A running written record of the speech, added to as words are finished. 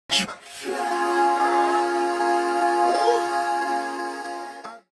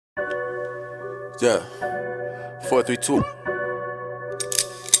Yeah, 4, 3, 2. I'm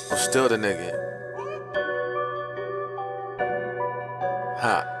still the nigga.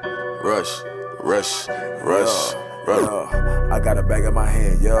 Hot, rush. I got a bag in my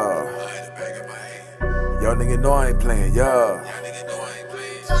hand, yeah. Y'all nigga know I ain't playing, yeah.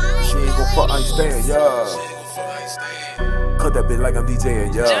 She ain't gon' fuck, I ain't staying, yeah. Cut that bitch like I'm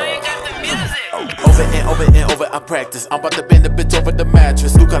DJing, yeah. Over, I practice. I'm about to bend the bitch over the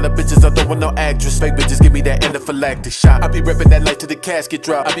mattress. Blue collar bitches, I don't want no actress. Fake bitches, give me that anaphylactic shot. I be reppin' that light till the casket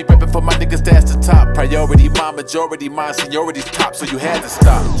drop. I be reppin' for my niggas that's the top. Priority, my majority, my seniority's top, so you had to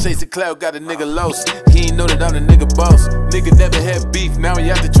stop. Chasing clout got a nigga lost. He ain't know that I'm the nigga boss. Nigga never had beef, now he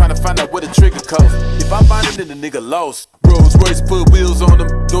out there trying to find out what a trigger cost. If I find it, then the nigga lost. Rolls Royce put wheels on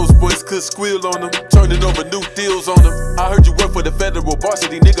them. Those boys could squeal on them. Turning over new deals on them. I heard you work for the federal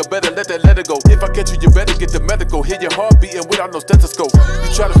varsity, nigga. Better let that letter go. If I catch you, you better get the medical. Hear your heart beating without no stethoscope. You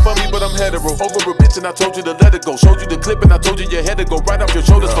try to fuck me, but I'm hetero. Over a bitch and I told you to let it go. Showed you the clip and I told you your head to go right off your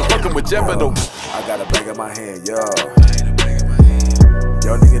shoulders for fucking with Jefferdo. I got a bag in my hand, yeah.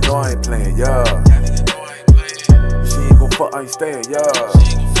 Y'all nigga know I ain't playing, yeah. She ain't gon' fuck, I ain't staying, yeah.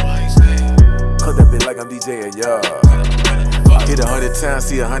 Cut that bitch like I'm DJing, yeah. Hit 100 times,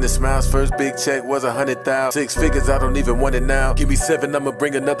 see 100 smiles. First big check was 100,000. 6 figures, I don't even want it now. Give me 7, I'ma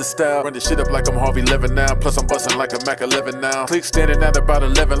bring another style. Run the shit up like I'm Harvey Levin now. Plus I'm bustin' like a Mac 11 now. Click standing at about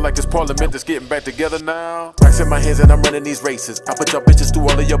 11 like it's Parliament that's getting back together now. Racks in my hands and I'm running these races. I put y'all bitches through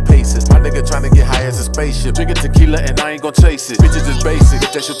all of your paces. My nigga trying to get high as a spaceship. Drinking tequila and I ain't gon' chase it. Bitches is basic.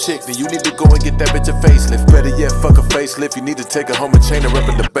 If that's your chick, then you need to go and get that bitch a facelift. Better yet, fuck a facelift. You need to take her home and chain her up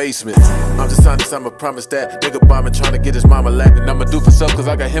in the basement. I'm just honest, I'ma promise that. Nigga bombing trying to get his mama lack. And I'ma do for self cause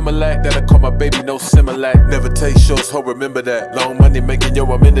I got him a lack. That I call my baby no Similac. Never take shows, ho, remember that. Long money making, yo,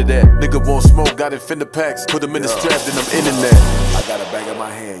 I'm into that. Nigga won't smoke, got it fender packs. Put him in the strap, then I'm in that. I got a bag in my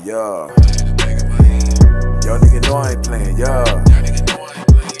hand, yeah. Y'all nigga know I ain't playing, yeah.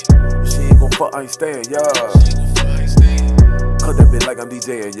 She ain't gon' fuck, I ain't staying, yeah. Cut that bitch like I'm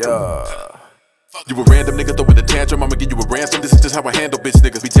DJing, yeah. You a random nigga throwing a tantrum, I'ma give you a ransom. This is just how I handle bitch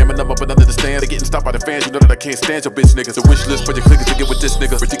niggas. Be jamming them up and under the stand. They getting stopped by the fans, you know that I can't stand your bitch niggas. The wish list for your clickers to get with this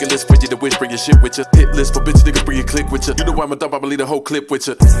nigga. Ridiculous for you to wish, bring your shit with you. Hit list for bitch niggas, bring your click with you. You know I'm a dump, I'ma leave the whole clip with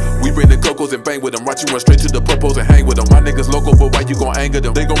you. We bring the cocos and bang with them. Watch you run straight to the popos and hang with them. My niggas local, but why you gon' anger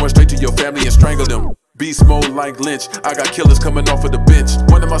them? They gon' run straight to your family and strangle them. Beast mode like Lynch, I got killers coming off of the bench.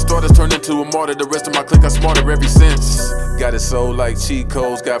 One of my starters turned into a martyr, the rest of my clique got smarter ever since. Got it sold like cheat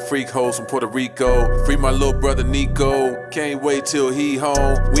codes, got freak hoes from Puerto Rico. Free my little brother Nico, can't wait till he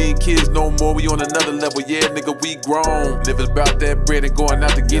home. We ain't kids no more, we on another level, yeah nigga we grown. If it's about that bread and going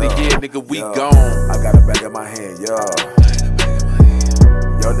out to get it, yeah nigga we gone. I got a bag in my hand, yeah.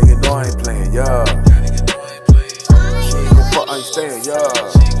 Y'all nigga know I ain't playing, yeah. She ain't gon' fuck, I ain't staying,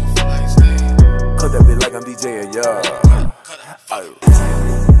 yeah. Cut that bitch like I'm DJing, yeah.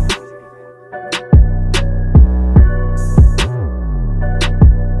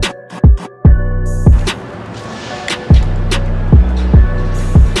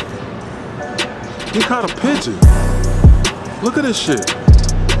 He caught a pigeon. Look at this shit.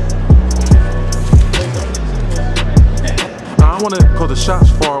 Nah, I want it because the shot's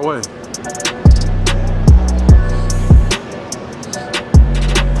far away.